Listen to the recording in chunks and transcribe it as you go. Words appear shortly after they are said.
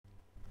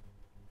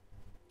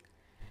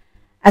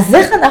אז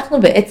איך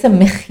אנחנו בעצם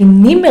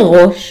מכינים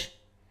מראש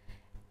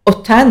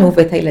אותנו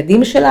ואת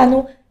הילדים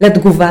שלנו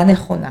לתגובה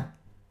הנכונה?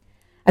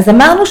 אז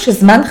אמרנו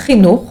שזמן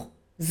חינוך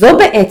זו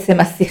בעצם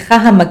השיחה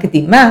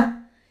המקדימה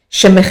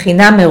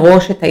שמכינה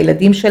מראש את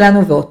הילדים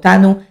שלנו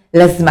ואותנו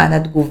לזמן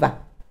התגובה.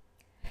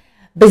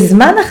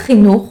 בזמן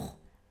החינוך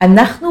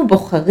אנחנו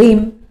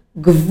בוחרים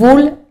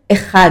גבול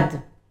אחד.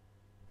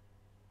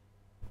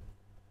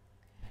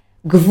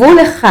 גבול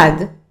אחד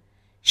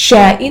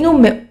שהיינו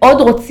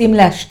מאוד רוצים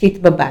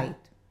להשתית בבית.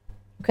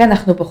 אוקיי?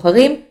 אנחנו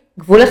בוחרים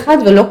גבול אחד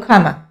ולא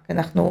כמה.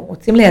 אנחנו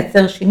רוצים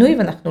לייצר שינוי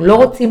ואנחנו לא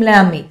רוצים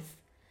להעמיס.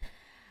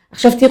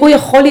 עכשיו תראו,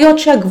 יכול להיות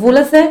שהגבול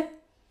הזה,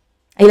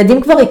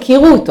 הילדים כבר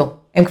הכירו אותו,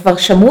 הם כבר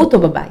שמעו אותו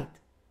בבית,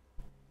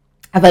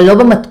 אבל לא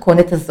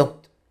במתכונת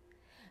הזאת.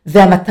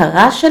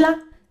 והמטרה שלה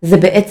זה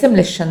בעצם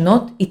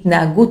לשנות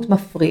התנהגות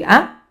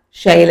מפריעה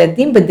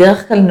שהילדים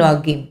בדרך כלל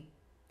נוהגים.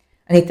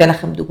 אני אתן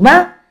לכם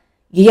דוגמה,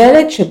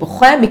 ילד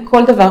שבוכה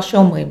מכל דבר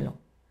שאומרים לו,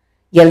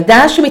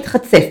 ילדה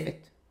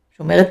שמתחצפת,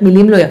 שאומרת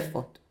מילים לא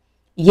יפות,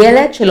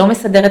 ילד שלא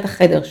מסדר את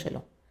החדר שלו,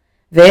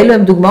 ואלו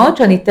הם דוגמאות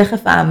שאני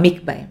תכף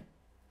אעמיק בהן.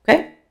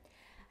 אוקיי?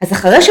 אז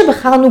אחרי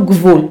שבחרנו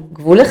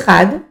גבול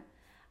אחד,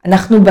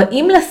 אנחנו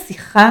באים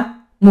לשיחה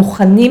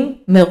מוכנים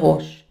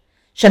מראש,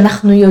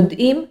 שאנחנו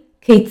יודעים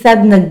כיצד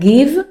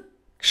נגיב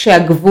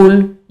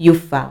כשהגבול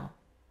יופר,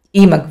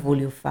 אם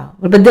הגבול יופר,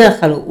 אבל בדרך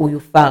כלל הוא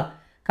יופר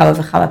כמה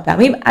וכמה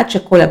פעמים עד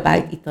שכל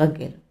הבית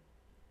יתרגל.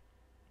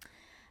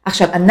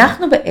 עכשיו,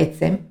 אנחנו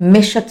בעצם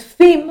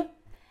משתפים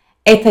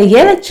את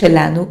הילד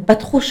שלנו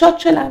בתחושות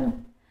שלנו.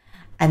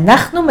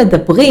 אנחנו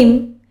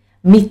מדברים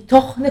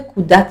מתוך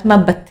נקודת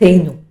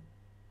מבטנו.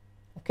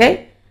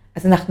 אוקיי?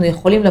 אז אנחנו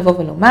יכולים לבוא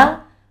ולומר,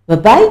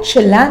 בבית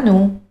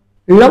שלנו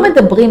לא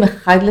מדברים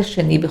אחד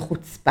לשני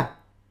בחוצפה.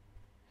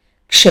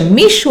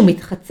 כשמישהו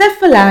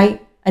מתחצף עליי,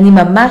 אני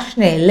ממש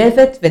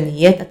נעלבת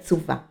ונהיית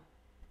עצובה.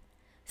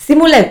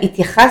 שימו לב,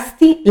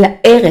 התייחסתי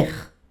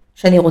לערך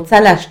שאני רוצה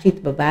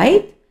להשתית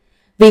בבית,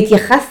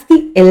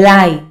 והתייחסתי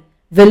אליי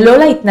ולא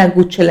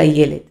להתנהגות של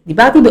הילד.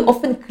 דיברתי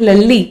באופן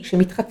כללי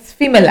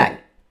שמתחצפים אליי,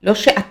 לא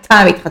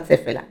שאתה מתחצף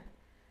אליי.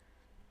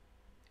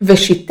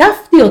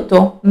 ושיתפתי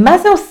אותו, מה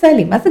זה עושה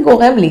לי, מה זה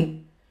גורם לי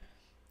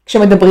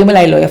כשמדברים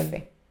עליי לא יפה.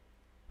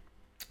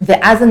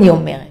 ואז אני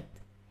אומרת,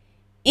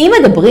 אם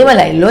מדברים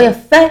עליי לא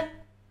יפה,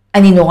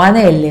 אני נורא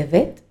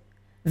נעלבת,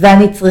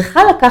 ואני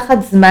צריכה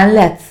לקחת זמן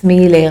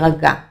לעצמי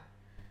להירגע,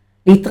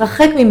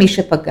 להתרחק ממי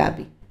שפגע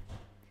בי.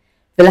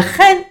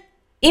 ולכן,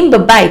 אם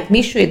בבית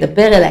מישהו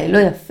ידבר אליי לא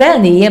יפה,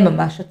 אני אהיה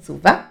ממש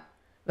עצובה,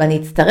 ואני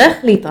אצטרך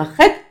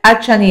להתרחק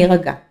עד שאני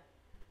ארגע.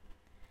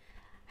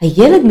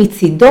 הילד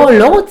מצידו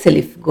לא רוצה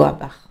לפגוע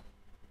בך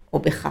או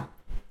בך.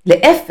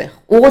 להפך,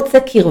 הוא רוצה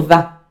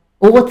קרבה,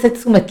 הוא רוצה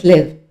תשומת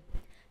לב.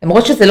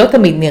 למרות שזה לא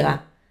תמיד נראה.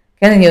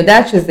 כן, אני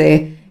יודעת שזה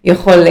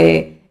יכול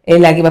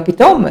להגיד מה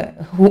פתאום,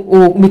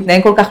 הוא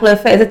מתנהג כל כך לא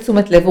יפה, איזה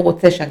תשומת לב הוא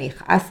רוצה שאני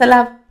אכעס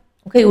עליו?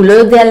 אוקיי, הוא לא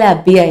יודע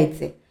להביע את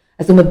זה,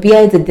 אז הוא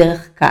מביע את זה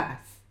דרך כעס.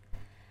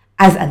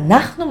 אז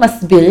אנחנו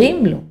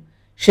מסבירים לו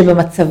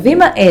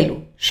שבמצבים האלו,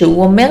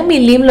 שהוא אומר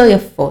מילים לא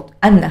יפות,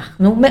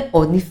 אנחנו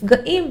מאוד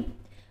נפגעים.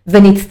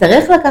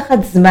 ונצטרך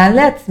לקחת זמן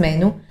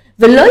לעצמנו,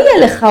 ולא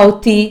יהיה לך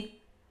אותי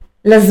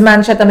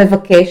לזמן שאתה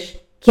מבקש,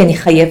 כי אני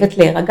חייבת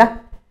להירגע.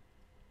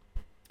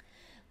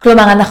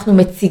 כלומר, אנחנו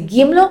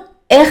מציגים לו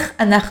איך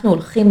אנחנו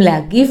הולכים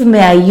להגיב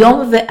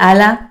מהיום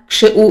והלאה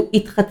כשהוא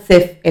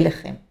יתחצף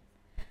אליכם.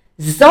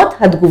 זאת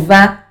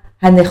התגובה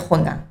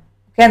הנכונה.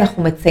 Okay,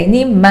 אנחנו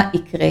מציינים מה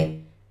יקרה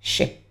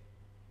ש.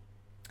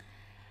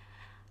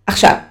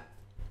 עכשיו,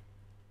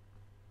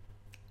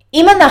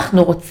 אם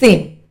אנחנו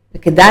רוצים,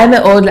 וכדאי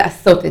מאוד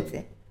לעשות את זה,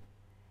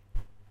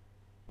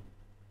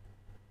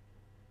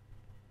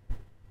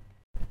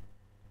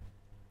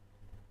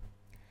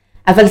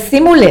 אבל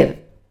שימו לב,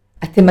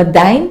 אתם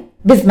עדיין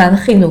בזמן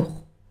חינוך,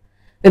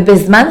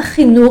 ובזמן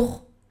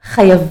חינוך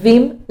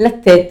חייבים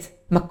לתת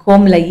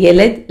מקום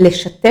לילד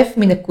לשתף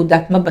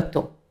מנקודת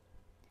מבטו.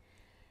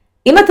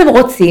 אם אתם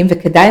רוצים,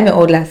 וכדאי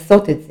מאוד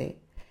לעשות את זה,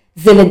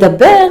 זה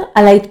לדבר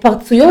על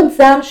ההתפרצויות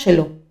זעם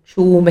שלו,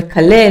 שהוא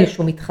מקלל,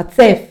 שהוא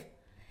מתחצף.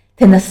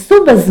 תנסו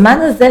בזמן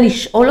הזה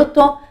לשאול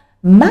אותו,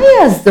 מה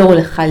יעזור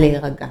לך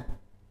להירגע?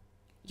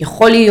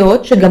 יכול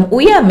להיות שגם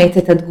הוא יאמץ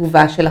את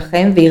התגובה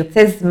שלכם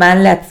וירצה זמן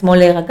לעצמו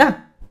להירגע.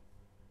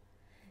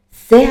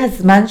 זה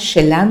הזמן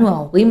שלנו,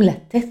 ההורים,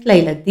 לתת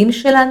לילדים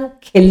שלנו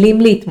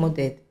כלים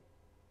להתמודד.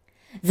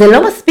 זה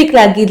לא מספיק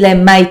להגיד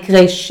להם מה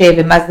יקרה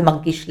ומה זה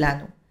מרגיש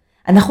לנו.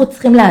 אנחנו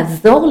צריכים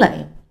לעזור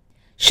להם,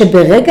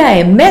 שברגע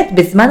האמת,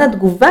 בזמן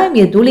התגובה, הם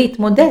ידעו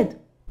להתמודד.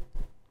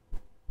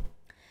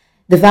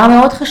 דבר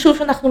מאוד חשוב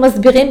שאנחנו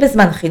מסבירים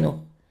בזמן חינוך,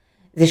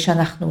 זה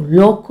שאנחנו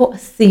לא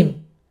כועסים.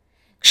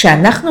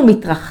 כשאנחנו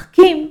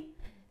מתרחקים,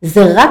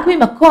 זה רק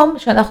ממקום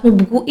שאנחנו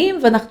פגועים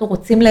ואנחנו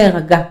רוצים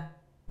להירגע.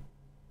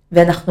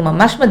 ואנחנו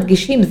ממש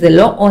מדגישים, זה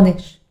לא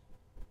עונש.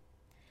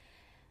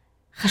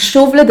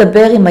 חשוב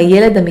לדבר עם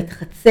הילד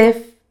המתחצף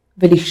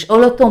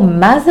ולשאול אותו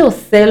מה זה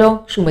עושה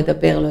לו כשהוא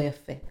מדבר לא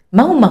יפה.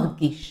 מה הוא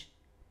מרגיש?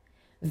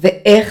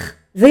 ואיך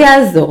זה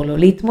יעזור לו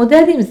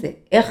להתמודד עם זה.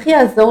 איך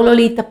יעזור לו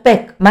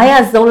להתאפק? מה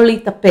יעזור לו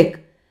להתאפק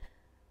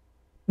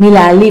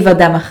מלהעליב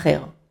אדם אחר?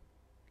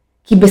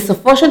 כי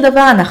בסופו של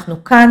דבר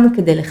אנחנו כאן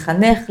כדי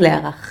לחנך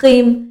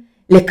לערכים,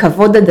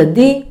 לכבוד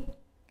הדדי,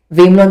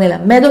 ואם לא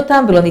נלמד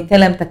אותם ולא ניתן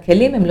להם את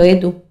הכלים, הם לא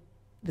ידעו.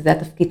 וזה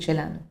התפקיד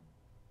שלנו.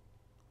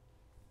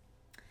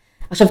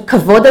 עכשיו,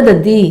 כבוד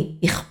הדדי,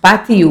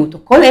 אכפתיות,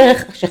 או כל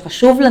ערך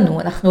שחשוב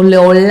לנו, אנחנו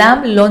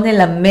לעולם לא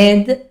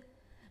נלמד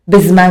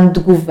בזמן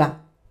תגובה.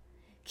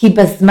 כי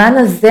בזמן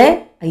הזה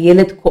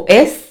הילד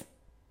כועס,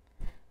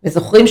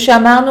 וזוכרים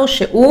שאמרנו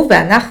שהוא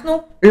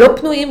ואנחנו לא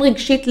פנויים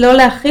רגשית לא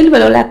להכיל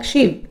ולא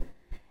להקשיב.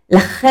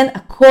 לכן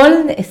הכל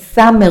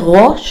נעשה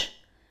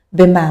מראש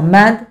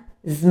במעמד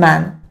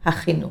זמן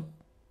החינוך.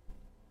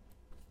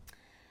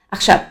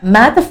 עכשיו,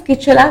 מה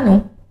התפקיד שלנו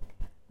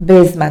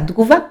בזמן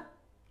תגובה?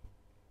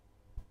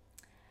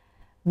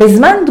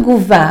 בזמן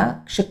תגובה,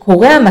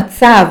 כשקורה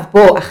המצב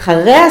בו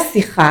אחרי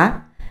השיחה,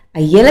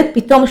 הילד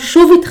פתאום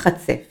שוב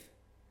יתחצף.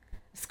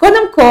 אז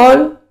קודם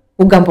כל,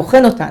 הוא גם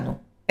בוחן אותנו.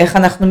 איך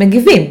אנחנו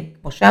מגיבים,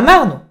 כמו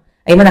שאמרנו.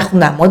 האם אנחנו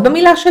נעמוד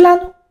במילה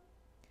שלנו?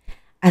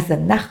 אז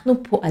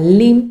אנחנו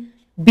פועלים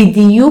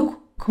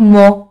בדיוק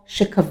כמו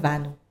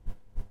שקבענו.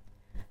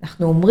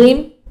 אנחנו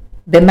אומרים,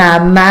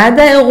 במעמד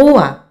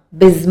האירוע,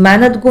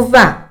 בזמן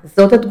התגובה,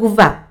 זאת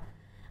התגובה.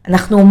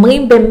 אנחנו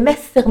אומרים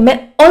במסר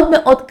מאוד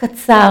מאוד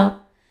קצר,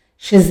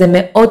 שזה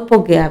מאוד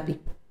פוגע בי.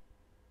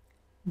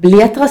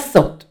 בלי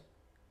התרסות.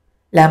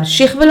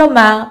 להמשיך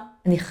ולומר,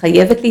 אני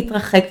חייבת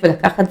להתרחק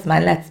ולקחת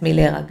זמן לעצמי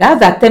להירגע,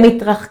 ואתם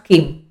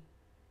מתרחקים.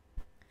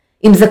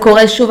 אם זה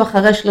קורה שוב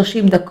אחרי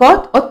 30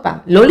 דקות, עוד פעם,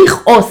 לא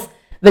לכעוס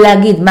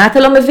ולהגיד, מה אתה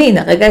לא מבין?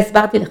 הרגע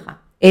הסברתי לך.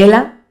 אלא,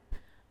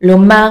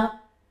 לומר,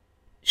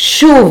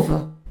 שוב,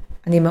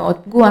 אני מאוד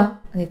פגועה,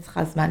 אני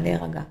צריכה זמן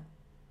להירגע.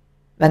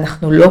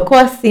 ואנחנו לא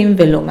כועסים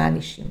ולא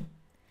מענישים.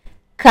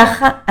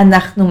 ככה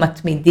אנחנו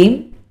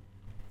מתמידים,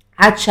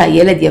 עד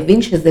שהילד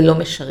יבין שזה לא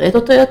משרת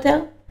אותו יותר,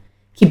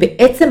 כי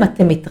בעצם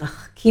אתם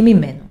מתרחקים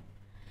ממנו.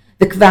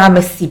 וכבר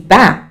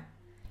המסיבה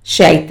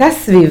שהייתה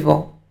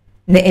סביבו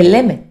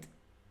נעלמת.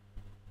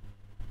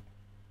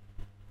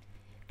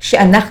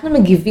 כשאנחנו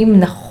מגיבים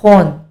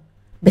נכון,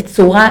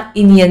 בצורה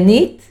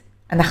עניינית,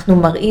 אנחנו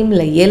מראים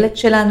לילד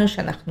שלנו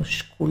שאנחנו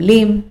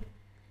שקולים,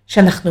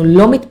 שאנחנו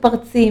לא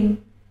מתפרצים,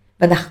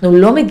 ואנחנו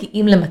לא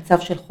מגיעים למצב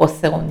של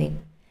חוסר אונים.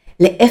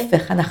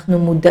 להפך, אנחנו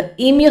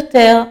מודעים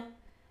יותר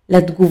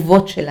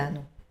לתגובות שלנו.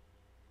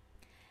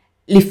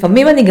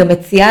 לפעמים אני גם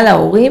מציעה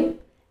להורים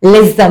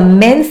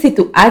לזמן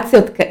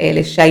סיטואציות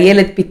כאלה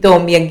שהילד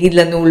פתאום יגיד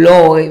לנו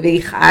לא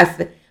ויכעס,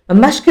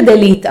 ממש כדי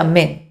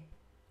להתאמן,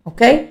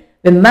 אוקיי?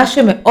 ומה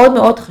שמאוד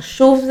מאוד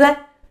חשוב זה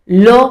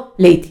לא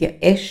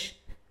להתייאש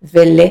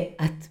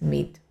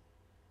ולהתמיד.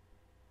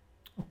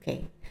 אוקיי,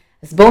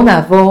 אז בואו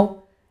נעבור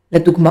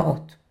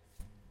לדוגמאות.